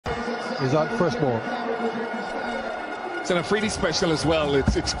is that first ball. It's an Afridi special as well.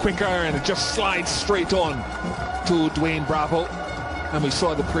 It's quicker and it just slides straight on to Dwayne Bravo. And we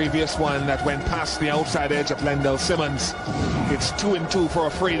saw the previous one that went past the outside edge of Lendell Simmons. It's 2-2 for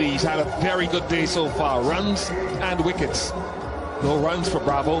Afridi. He's had a very good day so far. Runs and wickets. No runs for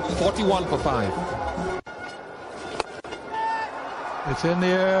Bravo. 41 for 5. It's in the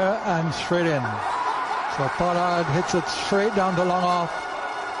air and straight in. So Pollard hits it straight down to long off.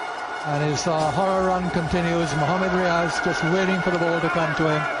 And his horror run continues. Mohamed Riaz just waiting for the ball to come to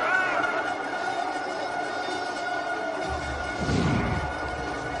him.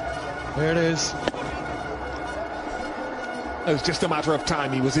 There it is. It was just a matter of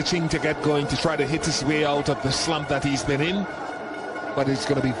time. He was itching to get going to try to hit his way out of the slump that he's been in. But it's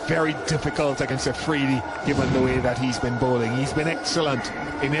going to be very difficult against Afridi given the way that he's been bowling. He's been excellent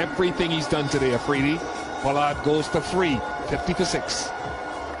in everything he's done today, Afridi. Pollard goes to 3, 50 for 6.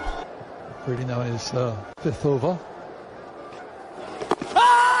 Afridi now is 5th over.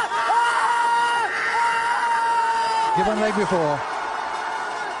 Given leg before.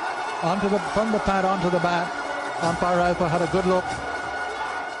 From the pad onto the bat. Umpire Alpha had a good look.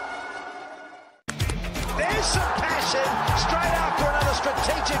 There's some passion straight after another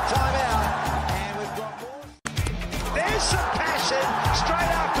strategic timeout. And we've got more. There's some passion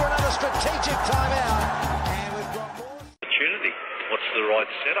straight after another strategic timeout. And we've got more. Opportunity. What's the right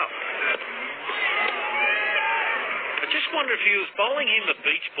setup? I just wonder if he was bowling him the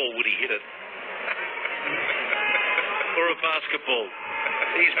beach ball, would he hit it? Or a basketball?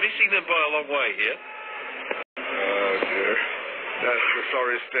 He's missing them by a long way here. Oh dear. That's the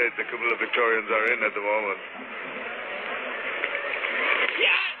sorry state the couple of Victorians are in at the moment.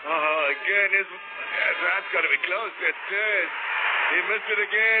 Again, that's got to be close. It is. He missed it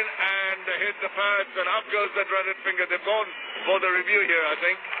again and hit the pads, and up goes that dreaded finger. They've gone for the review here, I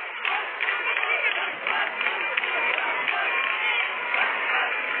think.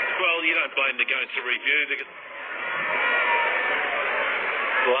 Well, you don't blame the going to review.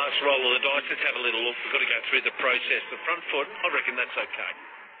 The last roll of the dice, let's have a little look. We've got to go through the process. The front foot, I reckon that's okay.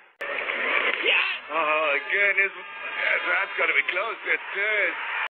 Again, that's got to be close. It is.